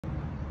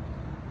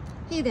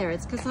Hey there,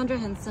 it's Cassandra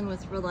Henson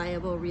with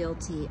Reliable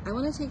Realty. I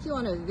want to take you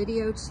on a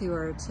video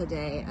tour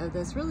today of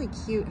this really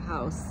cute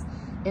house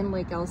in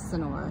Lake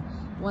Elsinore,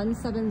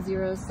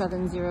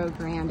 17070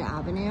 Grand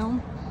Avenue.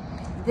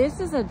 This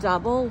is a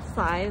double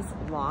size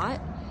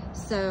lot.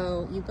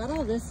 So you've got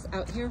all this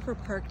out here for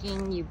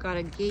parking. You've got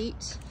a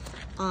gate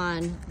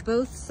on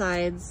both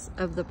sides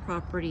of the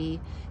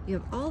property. You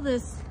have all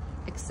this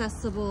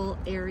accessible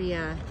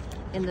area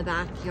in the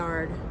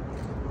backyard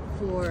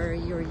for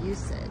your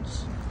usage.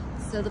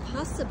 So the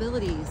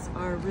possibilities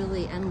are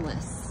really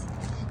endless.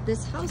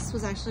 This house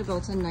was actually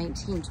built in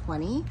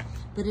 1920,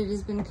 but it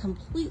has been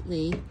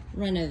completely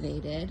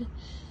renovated.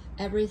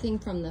 Everything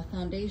from the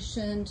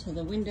foundation to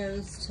the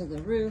windows to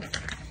the roof.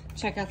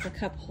 Check out the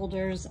cup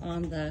holders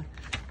on the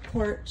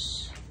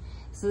porch.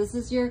 So this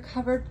is your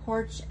covered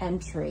porch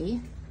entry.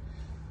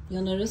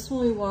 You'll notice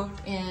when we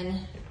walk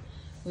in,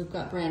 we've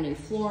got brand new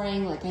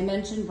flooring. Like I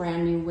mentioned,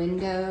 brand new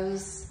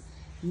windows,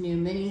 new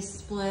mini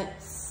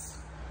splits,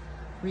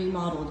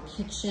 remodeled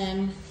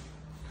kitchen.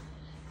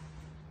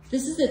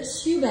 This is a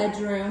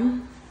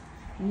 2-bedroom,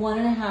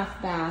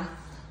 1.5 bath.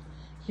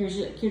 Here's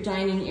your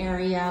dining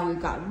area.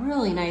 We've got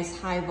really nice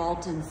high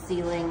vaulted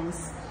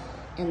ceilings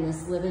in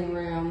this living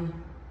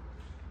room.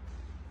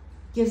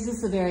 Gives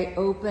us a very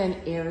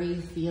open, airy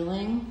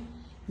feeling.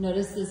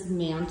 Notice this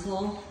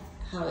mantle,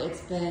 how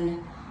it's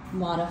been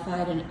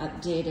modified and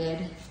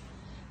updated.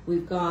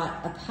 We've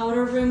got a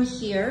powder room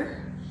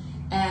here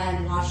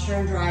and washer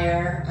and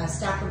dryer,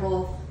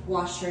 stackable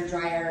washer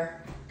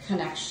dryer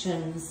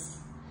connections.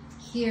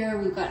 Here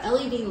we've got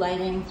LED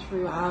lighting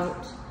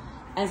throughout.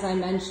 As I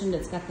mentioned,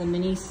 it's got the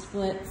mini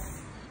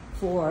splits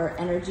for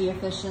energy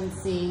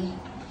efficiency.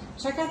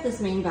 Check out this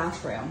main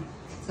bathroom.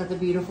 It's got the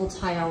beautiful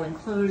tile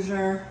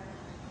enclosure,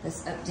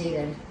 this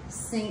updated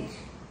sink.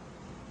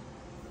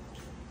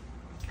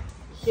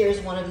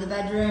 Here's one of the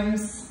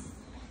bedrooms.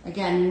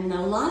 Again,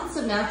 lots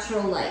of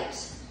natural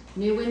light.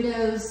 New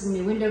windows,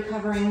 new window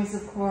coverings,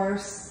 of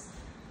course.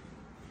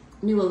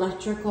 New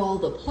electrical,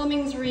 the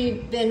plumbing's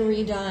been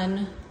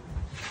redone.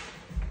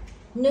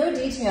 No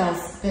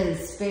details been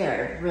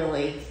spared,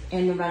 really,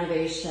 in the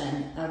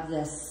renovation of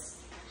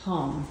this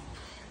home.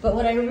 But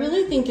what I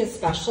really think is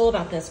special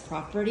about this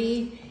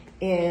property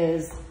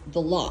is the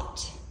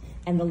lot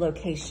and the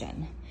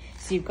location.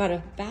 So you've got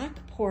a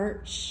back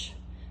porch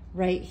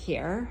right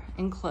here,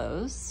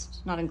 enclosed,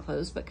 not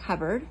enclosed, but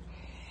covered.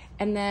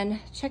 And then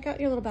check out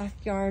your little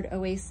backyard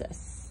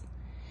oasis.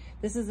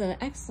 This is an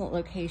excellent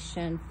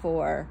location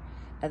for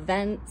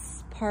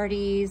events,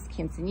 parties,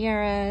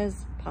 quinceañeras,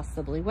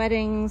 possibly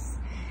weddings,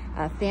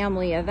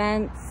 family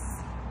events.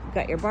 You've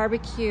got your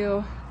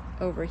barbecue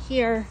over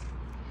here.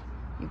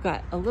 You've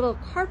got a little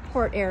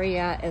carport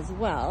area as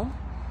well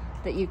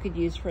that you could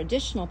use for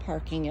additional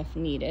parking if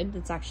needed.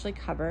 That's actually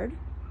covered.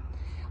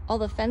 All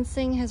the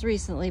fencing has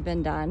recently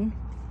been done.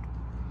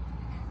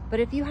 But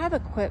if you have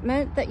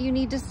equipment that you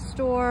need to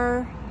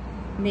store,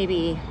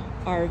 maybe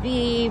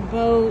RV,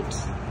 boat,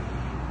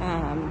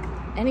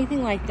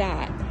 anything like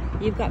that,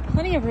 you've got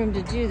plenty of room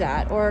to do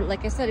that. Or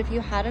like I said, if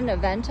you had an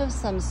event of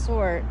some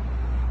sort,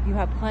 you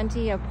have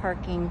plenty of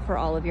parking for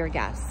all of your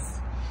guests.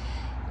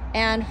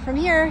 And from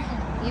here,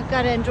 you've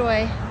got to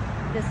enjoy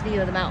this view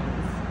of the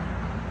mountains.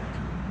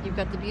 You've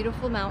got the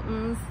beautiful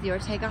mountains. The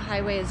Ortega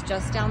Highway is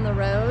just down the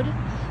road.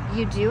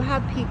 You do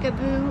have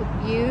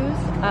peekaboo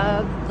views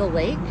of the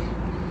lake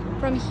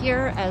from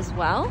here as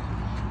well,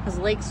 because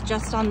the lake's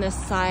just on this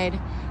side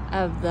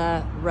of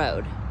the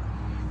road.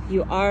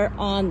 You are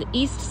on the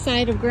east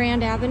side of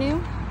Grand Avenue.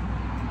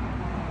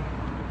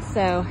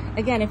 So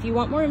again, if you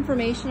want more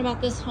information about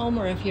this home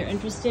or if you're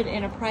interested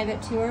in a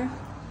private tour,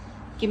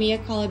 give me a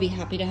call. I'd be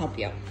happy to help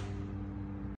you.